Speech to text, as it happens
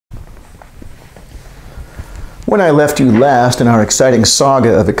When I left you last in our exciting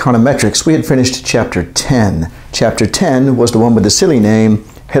saga of econometrics, we had finished Chapter 10. Chapter 10 was the one with the silly name,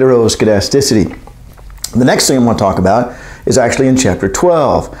 heteroskedasticity. The next thing I want to talk about is actually in Chapter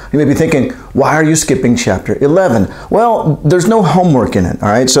 12. You may be thinking, why are you skipping Chapter 11? Well, there's no homework in it, all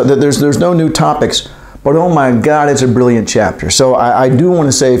right? So there's no new topics, but oh my God, it's a brilliant chapter. So I do want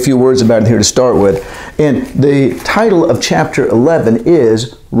to say a few words about it here to start with. And the title of Chapter 11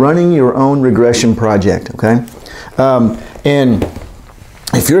 is Running Your Own Regression Project, okay? And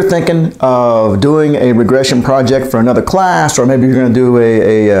if you're thinking of doing a regression project for another class, or maybe you're going to do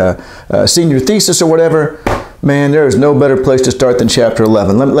a senior thesis or whatever, man, there is no better place to start than Chapter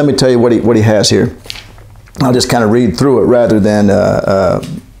 11. Let me tell you what he has here. I'll just kind of read through it rather than,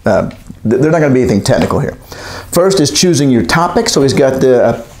 there's not going to be anything technical here. First is choosing your topic. So he's got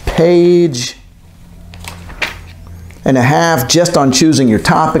a page and a half just on choosing your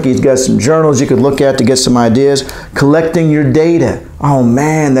topic. He's got some journals you could look at to get some ideas. Collecting your data. Oh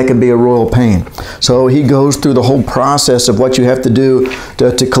man, that can be a royal pain. So he goes through the whole process of what you have to do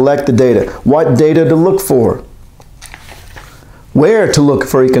to collect the data. What data to look for. Where to look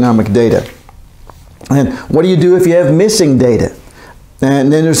for economic data. And what do you do if you have missing data?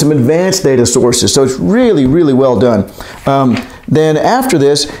 And then there's some advanced data sources. So it's really, really well done. Then after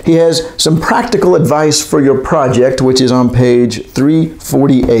this, he has some practical advice for your project, which is on page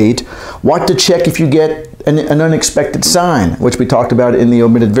 348. What to check if you get an unexpected sign, which we talked about in the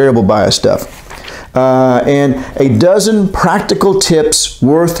omitted variable bias stuff. And a dozen practical tips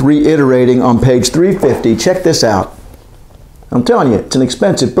worth reiterating on page 350. Check this out. I'm telling you, it's an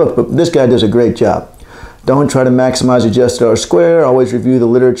expensive book, but this guy does a great job. Don't try to maximize adjusted R-square. Always review the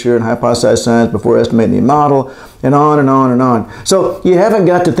literature and hypothesized signs before estimating the model, and on and on and on. So you haven't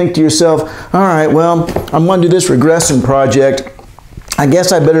got to think to yourself, all right, well, I'm going to do this regression project. I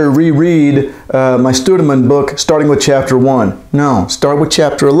guess I better reread my Studeman book starting with Chapter 1. No, start with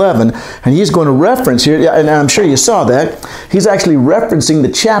Chapter 11. And he's going to reference here, and I'm sure you saw that, he's actually referencing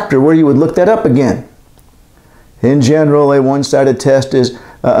the chapter where you would look that up again. In general, a one-sided test is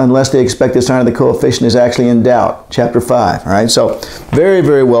unless the expected sign of the coefficient is actually in doubt. Chapter 5. All right, so very,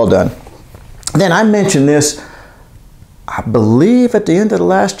 very well done. Then I mentioned this, I believe at the end of the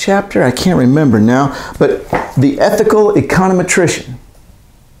last chapter, I can't remember now, but the ethical econometrician.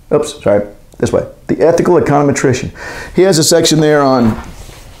 Oops, sorry, this way. The ethical econometrician. He has a section there on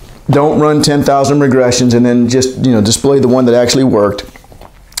don't run 10,000 regressions and then just display the one that actually worked.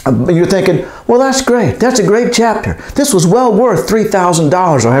 You're thinking, well, that's great. That's a great chapter. This was well worth $3,000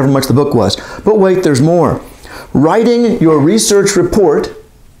 or however much the book was. But wait, there's more. Writing your research report,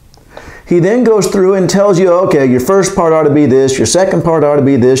 he then goes through and tells you, okay, your first part ought to be this, your second part ought to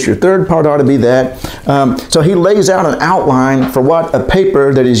be this, your third part ought to be that. So he lays out an outline for what a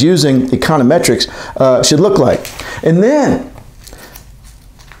paper that is using econometrics should look like. And then,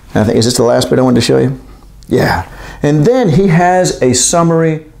 I think, is this the last bit I wanted to show you? Yeah. And then he has a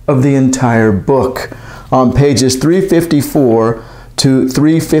summary of the entire book on pages 354 to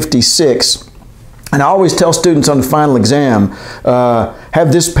 356. And I always tell students on the final exam,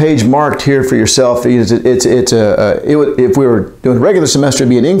 have this page marked here for yourself. If we were doing a regular semester,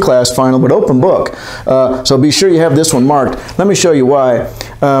 it'd be an in-class final, but open book. So be sure you have this one marked. Let me show you why.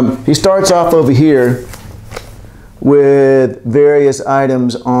 He starts off over here with various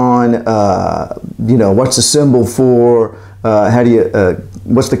items on, what's the symbol for,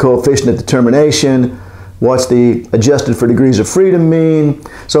 what's the coefficient of determination, what's the adjusted for degrees of freedom mean.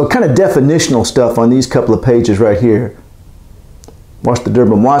 So kind of definitional stuff on these couple of pages right here. What's the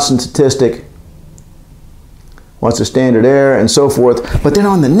Durbin-Watson statistic, what's the standard error, and so forth. But then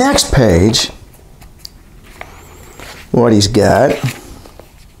on the next page, what he's got,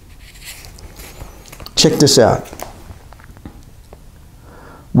 check this out.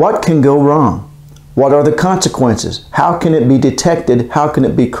 What can go wrong? What are the consequences? How can it be detected? How can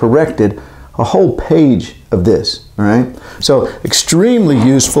it be corrected? A whole page of this, all right? So extremely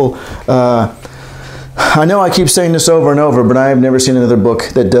useful. I know I keep saying this over and over, but I have never seen another book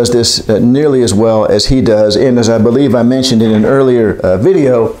that does this nearly as well as he does. And as I believe I mentioned in an earlier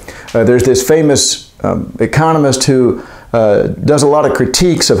video, there's this famous economist who does a lot of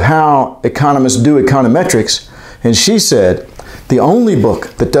critiques of how economists do econometrics, and she said, the only book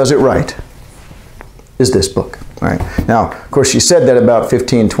that does it right is this book. All right. Now, of course, she said that about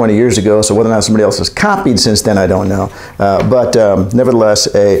 15, 20 years ago, so whether or not somebody else has copied since then, I don't know. But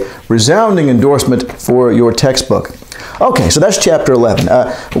nevertheless, a resounding endorsement for your textbook. Okay, so that's chapter 11.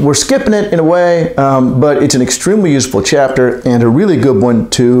 We're skipping it in a way, but it's an extremely useful chapter and a really good one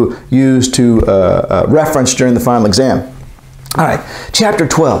to use to reference during the final exam. All right, chapter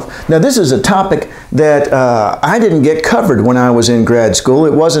 12. Now this is a topic that I didn't get covered when I was in grad school.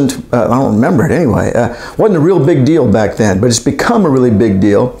 It wasn't, I don't remember it anyway, wasn't a real big deal back then, but it's become a really big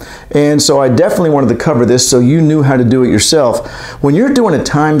deal. And so I definitely wanted to cover this so you knew how to do it yourself. When you're doing a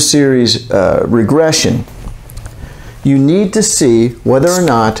time series regression, you need to see whether or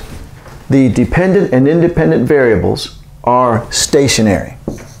not the dependent and independent variables are stationary.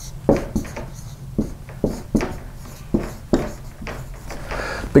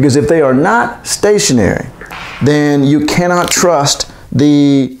 Because if they are not stationary, then you cannot trust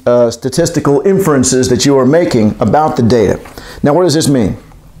the statistical inferences that you are making about the data. Now, what does this mean?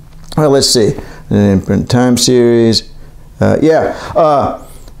 Well, let's see. Time series. What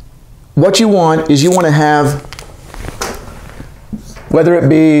you want is you want to have, whether it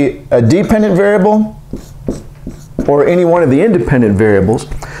be a dependent variable or any one of the independent variables,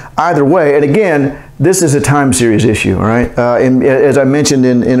 either way, and again, this is a time series issue, all right? As I mentioned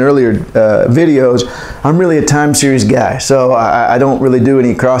in earlier videos, I'm really a time series guy, so I don't really do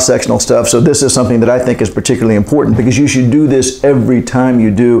any cross-sectional stuff, so this is something that I think is particularly important because you should do this every time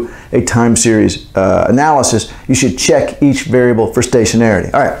you do a time series analysis. You should check each variable for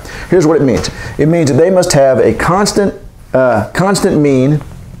stationarity. All right, here's what it means. It means that they must have a constant mean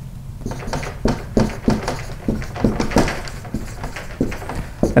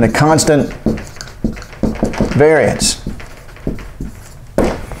and a constant variance.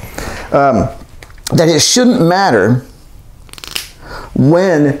 That it shouldn't matter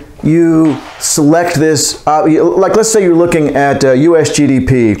when you select this, like let's say you're looking at US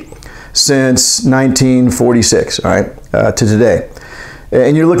GDP since 1946, all right, to today,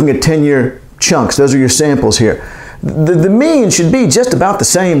 and you're looking at 10-year chunks. Those are your samples here. The mean should be just about the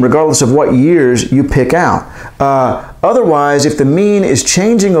same regardless of what years you pick out. Otherwise, if the mean is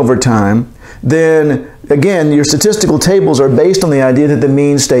changing over time, then again, your statistical tables are based on the idea that the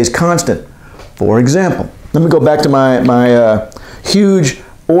mean stays constant. For example, let me go back to my huge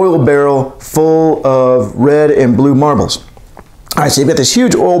oil barrel full of red and blue marbles. All right, so you've got this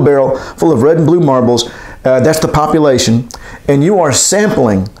huge oil barrel full of red and blue marbles. That's the population, and you are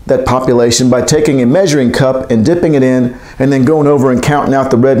sampling that population by taking a measuring cup and dipping it in and then going over and counting out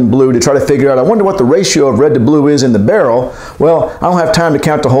the red and blue to try to figure out, I wonder what the ratio of red to blue is in the barrel. Well, I don't have time to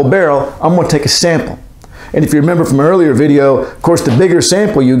count the whole barrel. I'm going to take a sample. And if you remember from an earlier video, of course, the bigger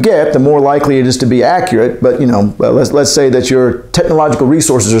sample you get, the more likely it is to be accurate. But, you know, let's say that your technological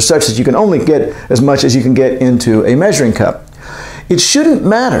resources are such that you can only get as much as you can get into a measuring cup. It shouldn't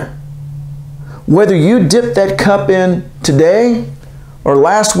matter whether you dip that cup in today or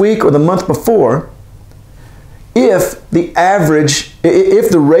last week or the month before, if the average, if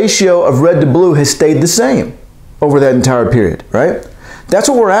the ratio of red to blue has stayed the same over that entire period, right? That's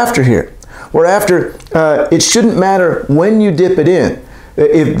what we're after here. We're after, it shouldn't matter when you dip it in.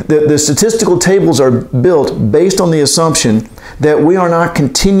 If the statistical tables are built based on the assumption that we are not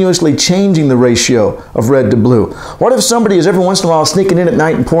continuously changing the ratio of red to blue. What if somebody is every once in a while sneaking in at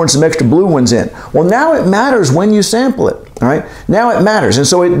night and pouring some extra blue ones in? Well, now it matters when you sample it, all right? Now it matters, and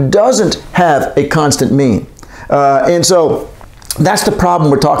so it doesn't have a constant mean. And so that's the problem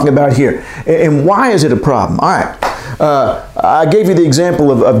we're talking about here. And why is it a problem? All right, I gave you the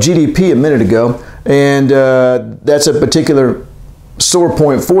example of GDP a minute ago, and that's a particular sore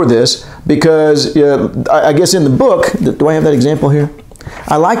point for this because I guess in the book, do I have that example here?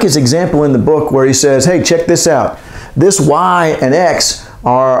 I like his example in the book where he says, hey, check this out. This y and x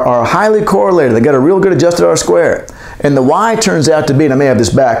are highly correlated. They got a real good adjusted R-square. And the y turns out to be, and I may have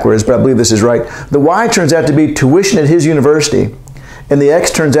this backwards, but I believe this is right. The y turns out to be tuition at his university, and the x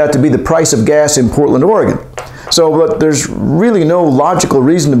turns out to be the price of gas in Portland, Oregon. So there's really no logical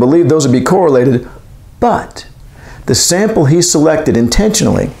reason to believe those would be correlated, but the sample he selected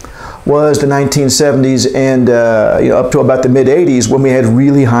intentionally was the 1970s and up to about the mid-80s when we had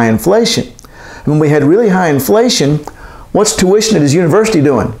really high inflation. When we had really high inflation, what's tuition at his university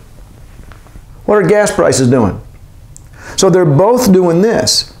doing? What are gas prices doing? So they're both doing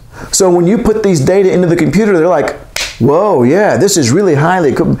this. So when you put these data into the computer, they're like, whoa, yeah, this is really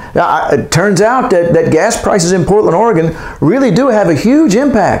highly. It turns out that gas prices in Portland, Oregon really do have a huge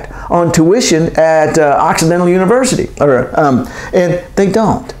impact on tuition at Occidental University. And they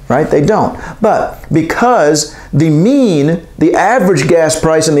don't, right? They don't. But because the mean, the average gas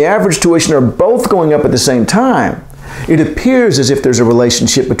price and the average tuition are both going up at the same time, it appears as if there's a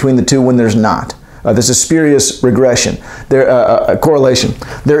relationship between the two when there's not. There's a spurious regression, a correlation.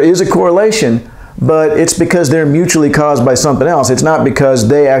 There is a correlation, but it's because they're mutually caused by something else. It's not because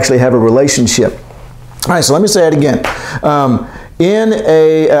they actually have a relationship. All right, so let me say it again. And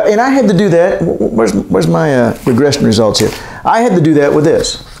I had to do that. Where's my regression results here? I had to do that with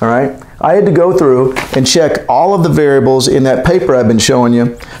this, all right? I had to go through and check all of the variables in that paper I've been showing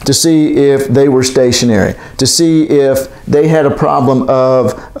you to see if they were stationary, to see if they had a problem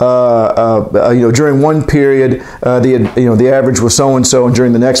of, during one period, the average was so-and-so, and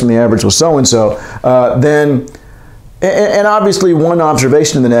during the next one, the average was so-and-so. And obviously one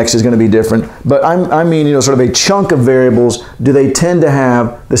observation in the next is going to be different, but I mean, sort of a chunk of variables, do they tend to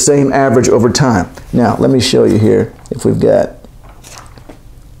have the same average over time? Now, let me show you here if we've got.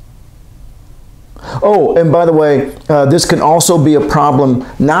 Oh, and by the way, this can also be a problem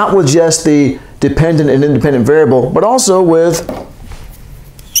not with just the dependent and independent variable, but also with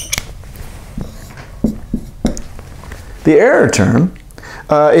the error term.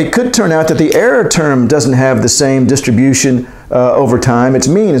 It could turn out that the error term doesn't have the same distribution over time. Its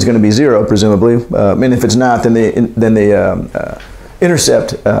mean is going to be 0, presumably, and if it's not, then the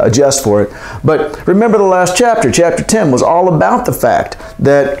intercept adjusts for it. But remember the last chapter, chapter 10, was all about the fact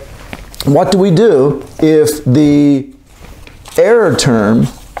that what do we do if the error term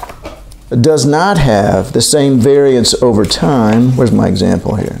does not have the same variance over time? Where's my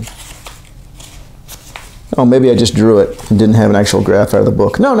example here? Oh, maybe I just drew it and didn't have an actual graph out of the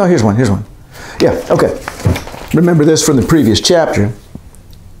book. No, here's one, Yeah, okay. Remember this from the previous chapter.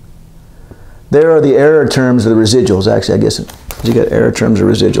 There are the error terms of the residuals. Actually, I guess you got error terms or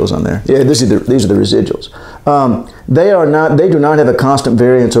residuals on there. Yeah, these are the residuals. They do not have a constant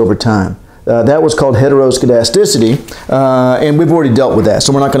variance over time. That was called heteroscedasticity, and we've already dealt with that,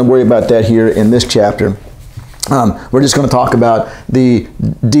 so we're not going to worry about that here in this chapter. We're just going to talk about the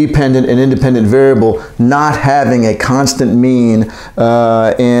dependent and independent variable not having a constant mean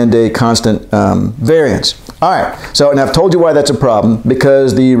and a constant variance. All right, so and I've told you why that's a problem,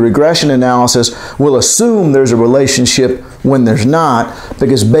 because the regression analysis will assume there's a relationship when there's not,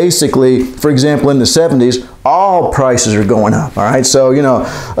 because basically, for example, in the 70s, all prices are going up, all right? So,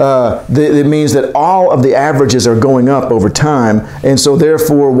 it means that all of the averages are going up over time, and so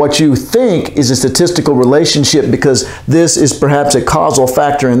therefore what you think is a statistical relationship because this is perhaps a causal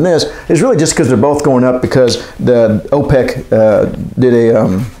factor in this is really just because they're both going up because the OPEC did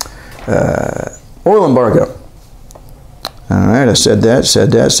a oil embargo. All right, I said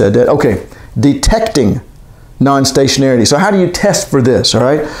that. Okay, detecting non-stationarity. So how do you test for this, all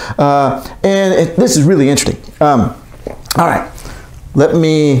right? This is really interesting. All right, let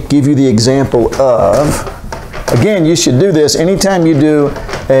me give you the example of, again, you should do this anytime you do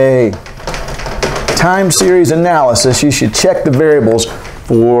a time series analysis, you should check the variables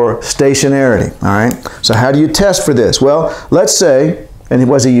for stationarity, all right? So how do you test for this? Well, let's say, and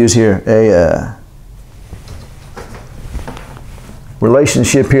what does he use here? A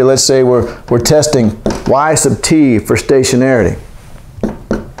relationship here. Let's say we're testing y sub t for stationarity.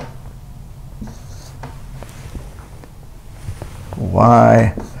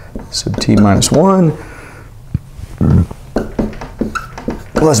 Y sub t minus 1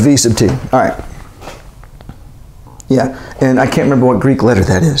 plus v sub t. All right. Yeah, and I can't remember what Greek letter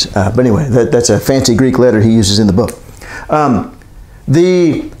that is. But anyway, that's a fancy Greek letter he uses in the book.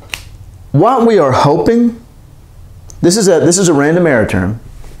 What we are hoping, this is a random error term.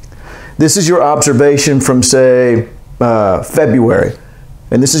 This is your observation from, say, February,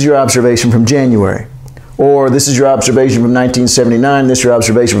 and this is your observation from January, or this is your observation from 1979. This is your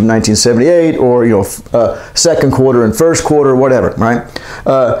observation from 1978, or second quarter and first quarter, whatever. Right?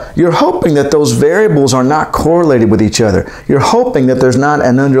 You're hoping that those variables are not correlated with each other. You're hoping that there's not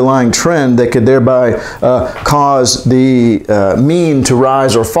an underlying trend that could thereby cause the mean to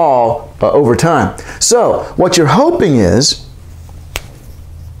rise or fall over time. So what you're hoping is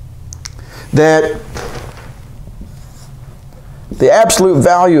that the absolute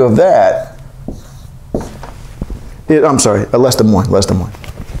value of that is, I'm sorry, less than 1,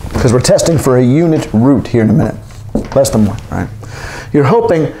 because we're testing for a unit root here in a minute. Less than 1, right? You're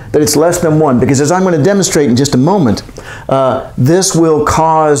hoping that it's less than 1, because as I'm going to demonstrate in just a moment, this will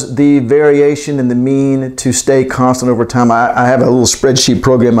cause the variation in the mean to stay constant over time. I have a little spreadsheet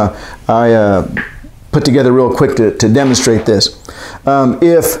program I put together real quick to demonstrate this.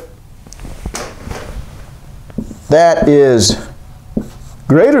 If that is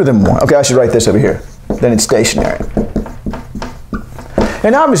greater than 1, okay, I should write this over here, then it's stationary.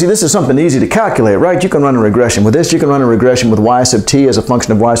 And obviously this is something easy to calculate, right? You can run a regression with this. You can run a regression with y sub t as a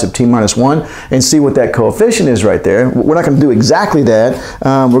function of y sub t minus 1 and see what that coefficient is right there. We're not going to do exactly that.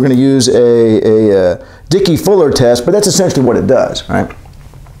 We're going to use a Dickey-Fuller test, but that's essentially what it does, right?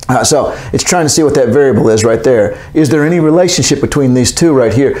 So it's trying to see what that variable is right there. Is there any relationship between these two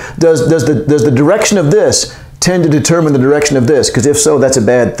right here? Does the direction of this tend to determine the direction of this? Because if so, that's a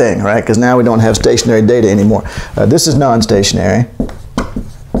bad thing, right? Because now we don't have stationary data anymore. This is non-stationary.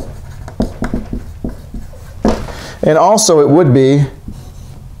 And also it would be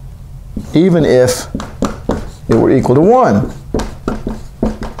even if it were equal to 1.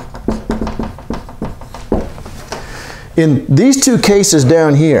 In these two cases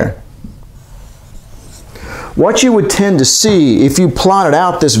down here, what you would tend to see if you plotted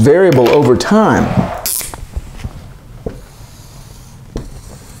out this variable over time,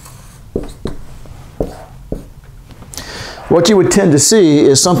 what you would tend to see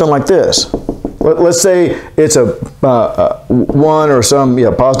is something like this. Let's say it's a 1 or some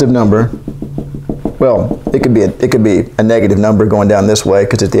positive number. Well, it could be a negative number going down this way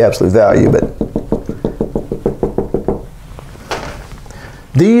because it's the absolute value, but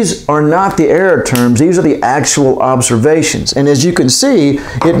these are not the error terms, these are the actual observations. And as you can see,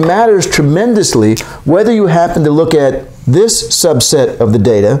 it matters tremendously whether you happen to look at this subset of the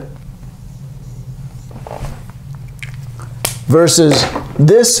data versus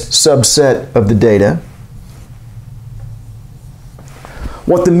this subset of the data,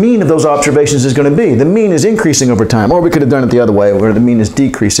 what the mean of those observations is going to be. The mean is increasing over time, or we could have done it the other way, where the mean is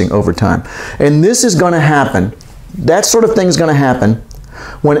decreasing over time. And this is going to happen, that sort of thing is going to happen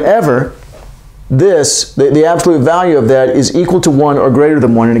whenever this, the absolute value of that is equal to 1 or greater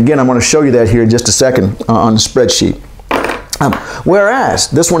than 1. And again, I'm going to show you that here in just a second on the spreadsheet. Whereas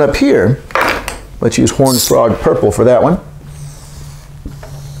this one up here, let's use horned frog purple for that one,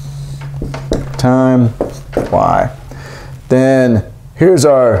 time y. Then here's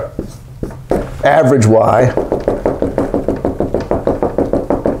our average y.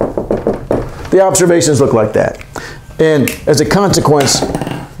 The observations look like that. And as a consequence,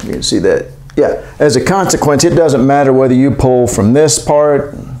 you can see that, yeah, as a consequence, it doesn't matter whether you pull from this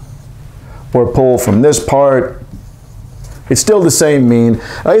part or pull from this part. It's still the same mean.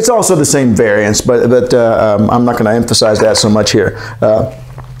 It's also the same variance, but I'm not going to emphasize that so much here.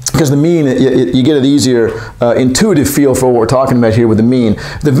 Because the mean, you get an easier intuitive feel for what we're talking about here with the mean.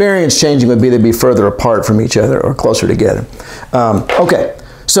 The variance changing would be they'd be further apart from each other or closer together. Okay.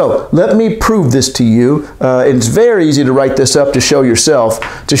 So let me prove this to you. It's very easy to write this up to show yourself,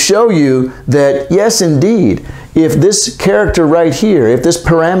 to show you that yes, indeed, if this character right here, if this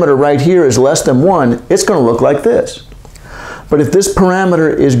parameter right here is less than 1, it's going to look like this. But if this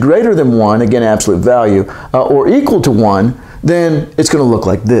parameter is greater than 1, again, absolute value, or equal to 1, then it's going to look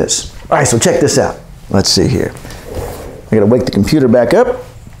like this. All right, so check this out. Let's see here. I got to wake the computer back up.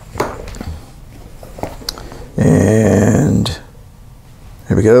 And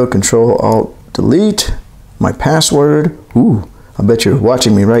here we go, Control Alt Delete, my password. Ooh, I bet you're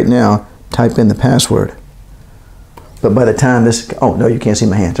watching me right now. Type in the password. But by the time this, oh no, you can't see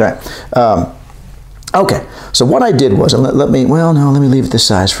my hands, all right. Okay, so what I did was, let me leave it this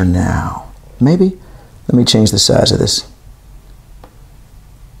size for now. Maybe, let me change the size of this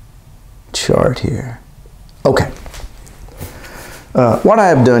chart here. Okay, what I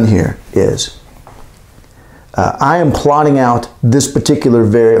have done here is, I am plotting out this particular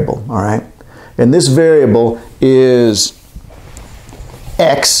variable, all right? And this variable is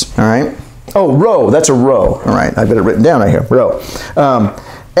x, all right? Oh, rho, that's a rho, all right? I've got it written down right here, rho.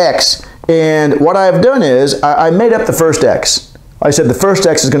 X, and what I've done is I made up the first x. I said the first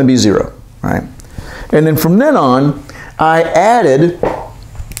x is going to be 0, all right? And then from then on, I added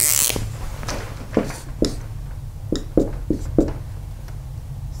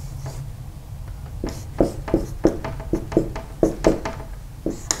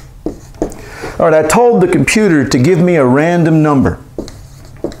all right, I told the computer to give me a random number.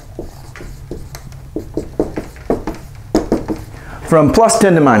 From plus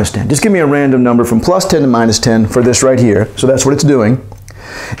 10 to minus 10. Just give me a random number from plus 10 to minus 10 for this right here. So that's what it's doing.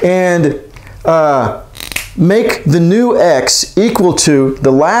 And make the new x equal to the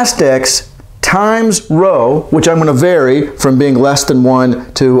last x times rho, which I'm going to vary from being less than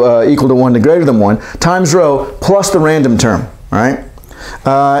 1 to equal to 1 to greater than 1, times rho plus the random term, all right?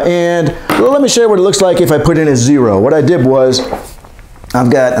 And well, let me show you what it looks like if I put in a 0. What I did was,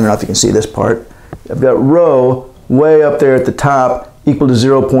 I've got, I don't know if you can see this part, I've got rho way up there at the top equal to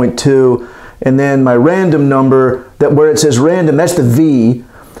 0.2, and then my random number, that where it says random, that's the v,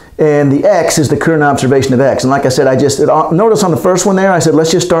 and the x is the current observation of x. And like I said, notice on the first one there, I said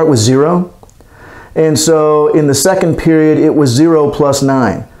let's just start with 0. And so in the second period it was 0 plus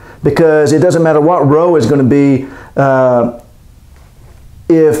 9, because it doesn't matter what rho is going to be.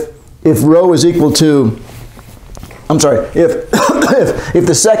 If rho is equal to, I'm sorry, if if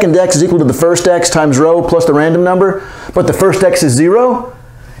the second x is equal to the first x times rho plus the random number, but the first x is 0,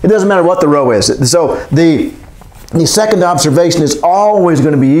 it doesn't matter what the rho is. So the the second observation is always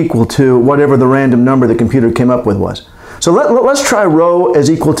going to be equal to whatever the random number the computer came up with was. So let's try rho as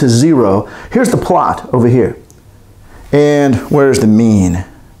equal to 0. Here's the plot over here. And where's the mean?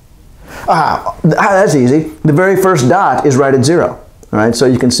 That's easy. The very first dot is right at 0. All right, so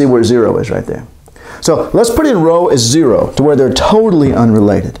you can see where 0 is right there. So let's put in rho as 0 to where they're totally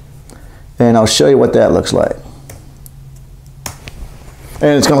unrelated. And I'll show you what that looks like.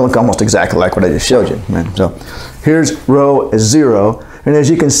 And it's going to look almost exactly like what I just showed you. Right? So here's rho as 0. And as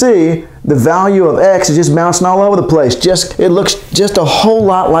you can see, the value of x is just bouncing all over the place. It looks just a whole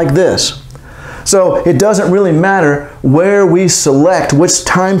lot like this. So it doesn't really matter where we select, which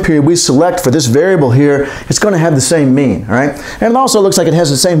time period we select for this variable here, it's going to have the same mean, all right? And it also looks like it has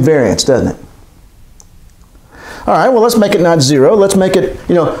the same variance, doesn't it? All right, well, let's make it not 0. Let's make it,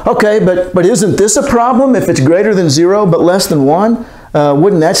 okay, but isn't this a problem if it's greater than 0 but less than 1?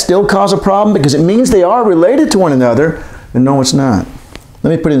 Wouldn't that still cause a problem? Because it means they are related to one another. And no, it's not.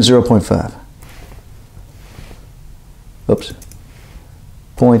 Let me put in 0.5. Oops.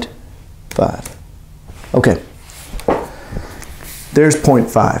 0.5. Okay. There's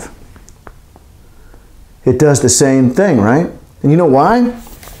 0.5. It does the same thing, right? And you know why?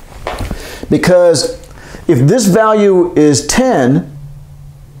 Because if this value is 10,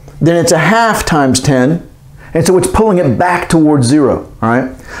 then it's a half times 10, and so it's pulling it back towards 0, all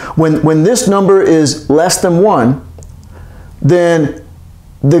right? When this number is less than 1, then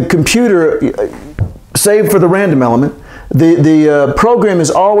the computer, save for the random element, the program is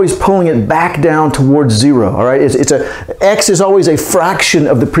always pulling it back down towards 0, all right? X is always a fraction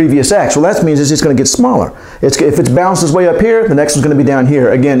of the previous x. Well, that means it's just going to get smaller. If it bounces way up here, the next one's going to be down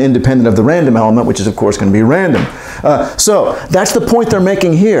here, again, independent of the random element, which is, of course, going to be random. So that's the point they're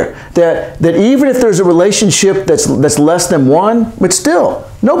making here, that even if there's a relationship that's less than 1, but still,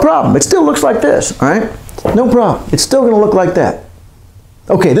 no problem. It still looks like this, all right? No problem. It's still going to look like that.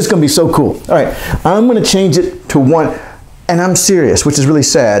 Okay, this is going to be so cool. All right, I'm going to change it to 1. And I'm serious, which is really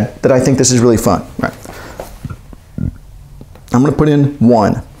sad that I think this is really fun. Right. I'm going to put in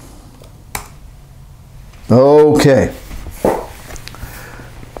 1. Okay.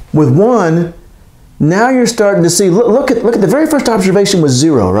 With 1, now you're starting to see, look at the very first observation was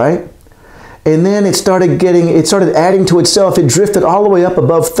 0, right? And then it started adding to itself. It drifted all the way up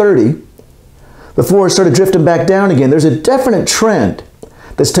above 30 before it started drifting back down again. There's a definite trend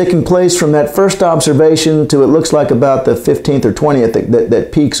that's taking place from that first observation to it looks like about the 15th or 20th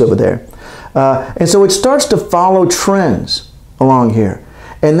that peaks over there. And so it starts to follow trends along here.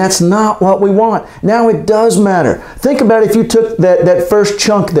 And that's not what we want. Now it does matter. Think about if you took that first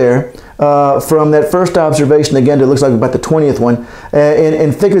chunk there from that first observation, again, it looks like about the 20th one,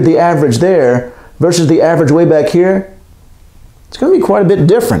 and figured the average there versus the average way back here. It's going to be quite a bit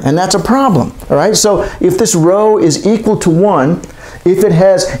different, and that's a problem. All right. So if this rho is equal to 1,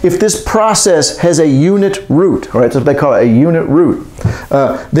 if this process has a unit root, all right, that's what they call it, a unit root,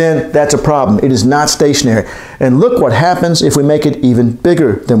 then that's a problem. It is not stationary. And look what happens if we make it even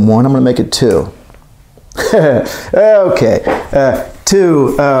bigger than 1. I'm going to make it 2. Okay,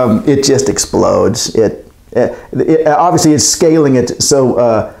 2. It just explodes. Obviously, it's scaling it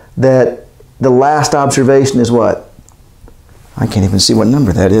so that the last observation is what? I can't even see what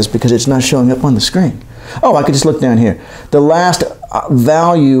number that is because it's not showing up on the screen. Oh, I could just look down here. The last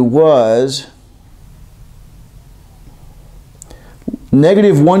value was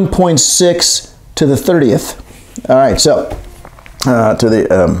negative 1.6 to the 30th. All right, so to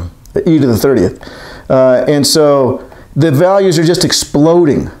the e to the 30th. And so the values are just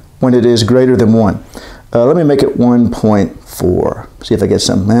exploding when it is greater than 1. Let me make it 1.4. See if I get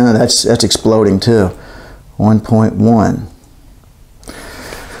something. Man, that's exploding too. 1.1.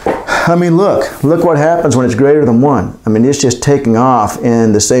 I mean, look what happens when it's greater than 1. I mean, it's just taking off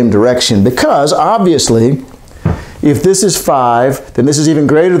in the same direction because, obviously, if this is 5, then this is even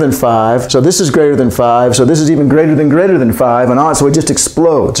greater than 5, so this is greater than 5, so this is even greater than 5, and on, so it just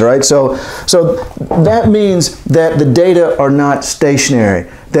explodes, right? So that means that the data are not stationary,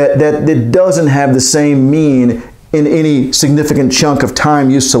 that it doesn't have the same mean in any significant chunk of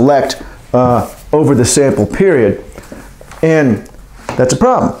time you select over the sample period. And that's a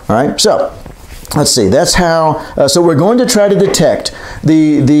problem, all right? So let's see, that's how, so we're going to try to detect,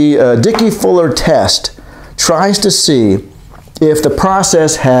 the Dickey-Fuller test tries to see if the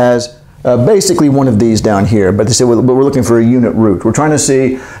process has basically one of these down here, but they say we're looking for a unit root. We're trying to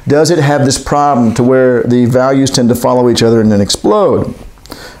see, does it have this problem to where the values tend to follow each other and then explode?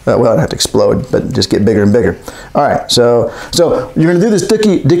 Well, it doesn't have to explode, but just get bigger and bigger. All right, so you're going to do this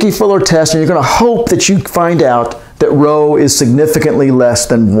Dickey-Fuller test, and you're going to hope that you find out that rho is significantly less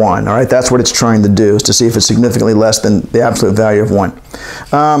than 1. All right, that's what it's trying to do, is to see if it's significantly less than the absolute value of 1.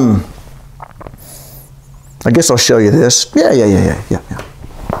 I guess I'll show you this. Yeah.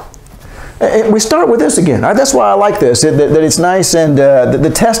 We start with this again. That's why I like this, that it's nice, and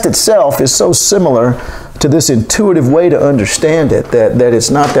the test itself is so similar to this intuitive way to understand it that it's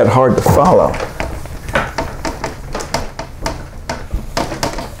not that hard to follow.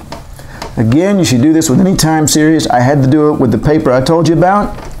 Again, you should do this with any time series. I had to do it with the paper I told you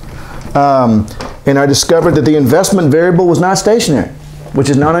about. And I discovered that the investment variable was not stationary, which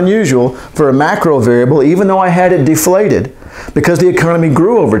is not unusual for a macro variable, even though I had it deflated, because the economy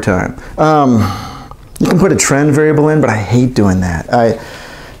grew over time. You can put a trend variable in, but I hate doing that.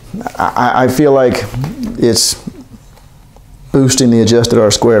 I feel like it's boosting the adjusted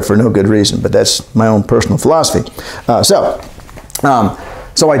R-squared for no good reason, but that's my own personal philosophy.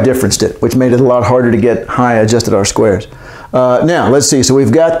 So I differenced it, which made it a lot harder to get high adjusted R-squares. Now, let's see. So we've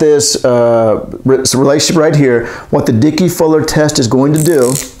got this relationship right here, what the Dickey-Fuller test is going to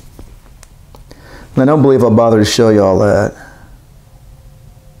do. And I don't believe I'll bother to show you all that.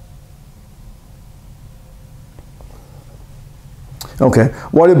 Okay,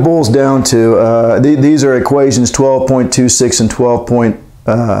 what it boils down to, these are equations 12.26 and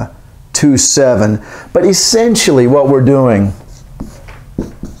 12.27. But essentially what we're doing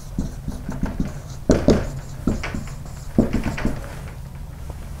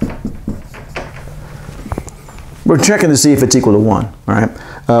we're checking to see if it's equal to 1, all right?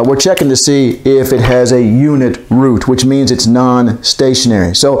 We're checking to see if it has a unit root, which means it's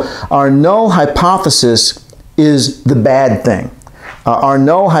non-stationary. So our null hypothesis is the bad thing. Our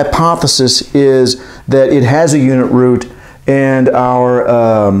null hypothesis is that it has a unit root, and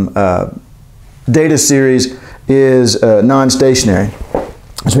our data series is non-stationary,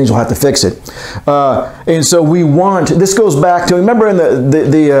 which means we'll have to fix it. And so we want, this goes back to, remember in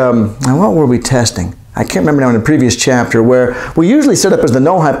what were we testing? I can't remember now, in the previous chapter, where we usually set up as the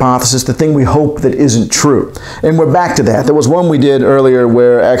null hypothesis the thing we hope that isn't true. And we're back to that. There was one we did earlier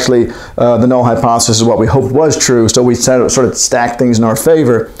where actually the null hypothesis is what we hoped was true, so we sort of stacked things in our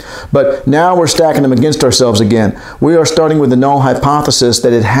favor. But now we're stacking them against ourselves again. We are starting with the null hypothesis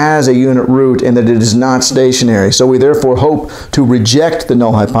that it has a unit root and that it is not stationary. So we therefore hope to reject the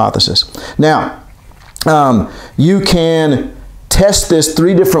null hypothesis. Now, you can test this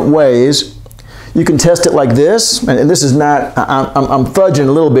 3 different ways. You can test it like this, and this is not, I'm fudging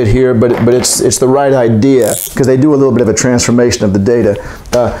a little bit here, but it's the right idea, because they do a little bit of a transformation of the data.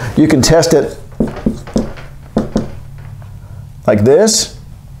 You can test it like this.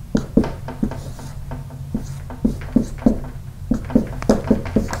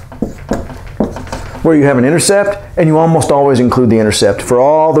 Where you have an intercept, and you almost always include the intercept. For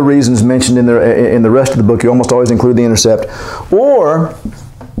all the reasons mentioned in the rest of the book, you almost always include the intercept. Or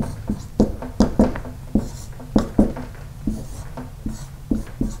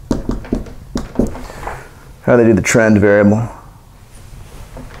how do they do the trend variable?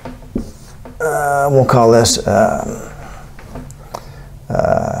 We'll call this beta,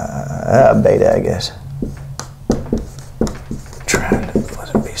 I guess. Trend, was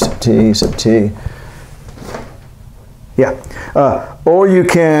it B sub t sub t? Yeah. Or you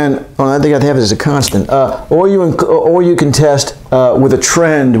can, I think I have it as a constant, or you can test with a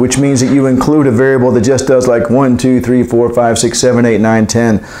trend, which means that you include a variable that just does like 1, 2, 3, 4, 5, 6, 7, 8, 9,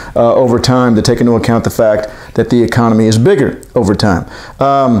 10 over time, to take into account the fact that the economy is bigger over time.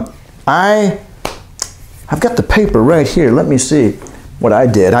 I've got the paper right here. Let me see what I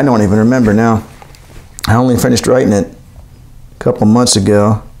did. I don't even remember now. I only finished writing it a couple months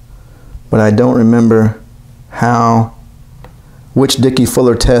ago, but I don't remember which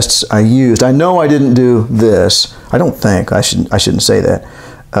Dickey-Fuller tests I used. I know I didn't do this. I don't think. I shouldn't say that.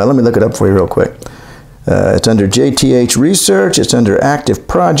 Let me look it up for you real quick. It's under JTH Research, it's under Active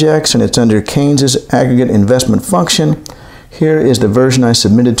Projects, and it's under Keynes's Aggregate Investment Function. Here is the version I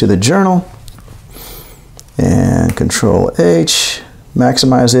submitted to the journal. And Control H,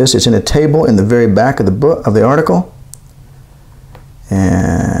 maximize this. It's in a table in the very back of the book, of the article.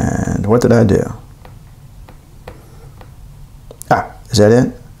 And what did I do? Is that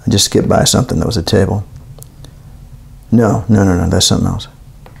it? I just skipped by something that was a table. No, that's something else.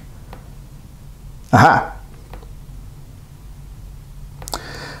 Aha!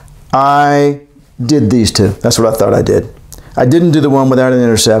 I did these two. That's what I thought I did. I didn't do the one without an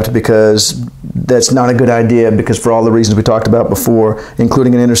intercept, because that's not a good idea, because for all the reasons we talked about before,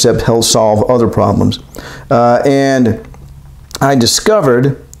 including an intercept helps solve other problems. And I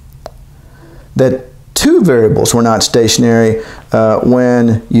discovered that 2 variables were not stationary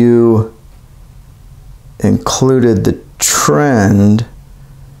when you included the trend.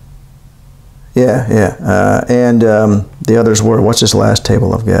 And the others were, what's this last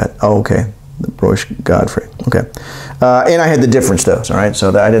table I've got? Oh, okay, the Roche Godfrey. Okay, and I had the difference those. All right, so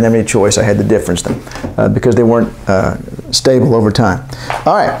I didn't have any choice. I had the difference them because they weren't stable over time.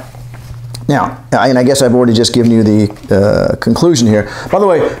 All right. Now, and I guess I've already just given you the conclusion here. By the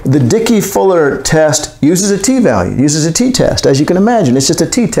way, the Dickey-Fuller test uses a t-value, uses a t-test. As you can imagine, it's just a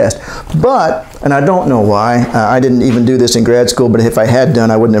t-test. But, and I don't know why, I didn't even do this in grad school, but if I had done,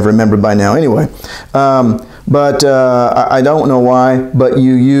 I wouldn't have remembered by now anyway. I don't know why, but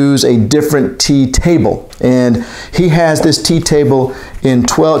you use a different t-table. And he has this t-table in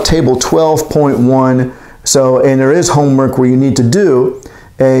table 12.1. So, and there is homework where you need to do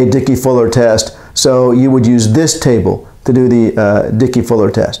a Dickey-Fuller test, so you would use this table to do the Dickey-Fuller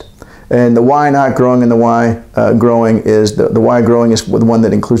test. And the Y not growing and the Y growing is, the Y growing is the one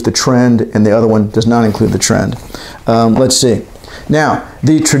that includes the trend, and the other one does not include the trend. Let's see. Now,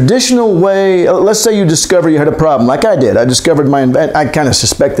 the traditional way, let's say you discover you had a problem, like I did. I discovered I kind of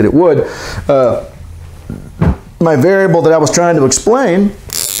suspected it would. My variable that I was trying to explain,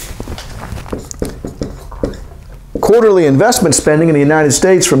 quarterly investment spending in the United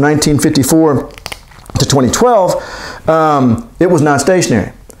States from 1954 to 2012, it was not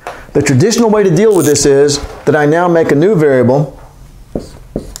stationary. The traditional way to deal with this is that I now make a new variable,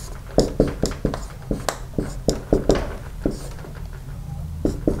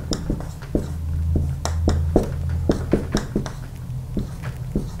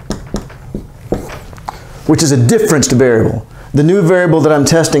 which is a difference variable. The new variable that I'm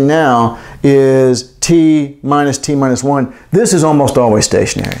testing now is t minus 1. This is almost always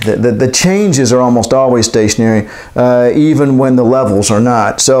stationary. The changes are almost always stationary, even when the levels are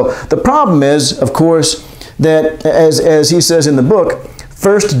not. So the problem is, of course, that as he says in the book,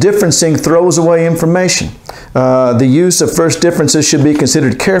 first differencing throws away information. The use of first differences should be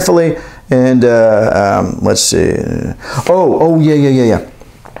considered carefully. And let's see. Yeah.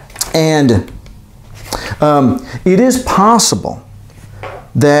 And it is possible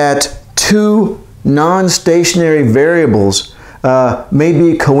that two non-stationary variables may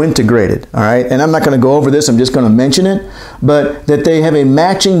be co-integrated, all right? And I'm not going to go over this, I'm just going to mention it, but that they have a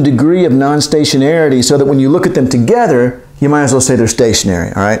matching degree of non-stationarity so that when you look at them together, you might as well say they're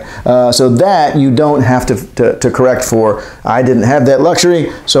stationary, all right? So that you don't have to correct for. I didn't have that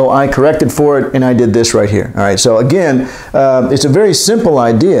luxury, so I corrected for it, and I did this right here, all right? So again, it's a very simple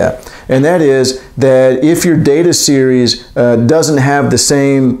idea, and that is that if your data series doesn't have the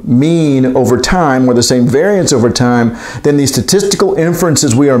same mean over time or the same variance over time, then the statistical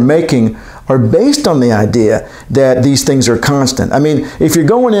inferences we are making are based on the idea that these things are constant. I mean, if you're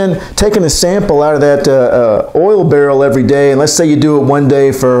going in, taking a sample out of that oil barrel every day, and let's say you do it one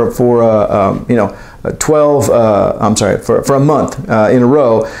day for a month in a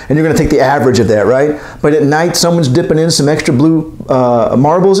row, and you're going to take the average of that, right? But at night, someone's dipping in some extra blue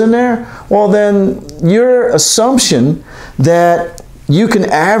marbles in there. Well, then your assumption that you can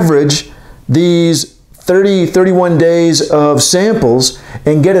average these 31 days of samples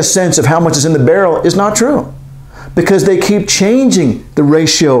and get a sense of how much is in the barrel is not true, because they keep changing the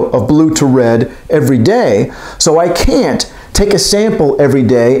ratio of blue to red every day. So I can't take a sample every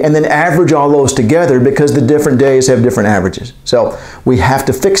day and then average all those together because the different days have different averages. So we have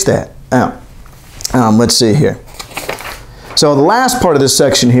to fix that. Now, let's see here. So the last part of this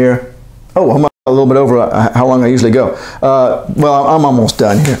section here, I'm a little bit over how long I usually go. Well, I'm almost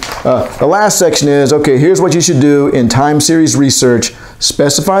done here. The last section is, okay, here's what you should do in time series research.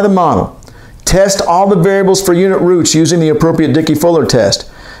 Specify the model. Test all the variables for unit roots using the appropriate Dickey-Fuller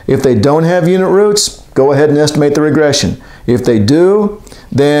test. If they don't have unit roots, go ahead and estimate the regression. If they do,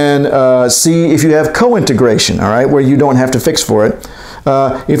 then see if you have co-integration, all right, where you don't have to fix for it.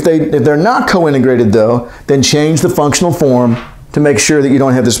 If they're not co-integrated, though, then change the functional form to make sure that you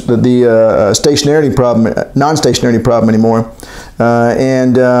don't have this, the stationarity problem, non-stationarity problem anymore.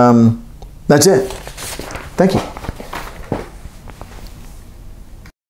 That's it. Thank you.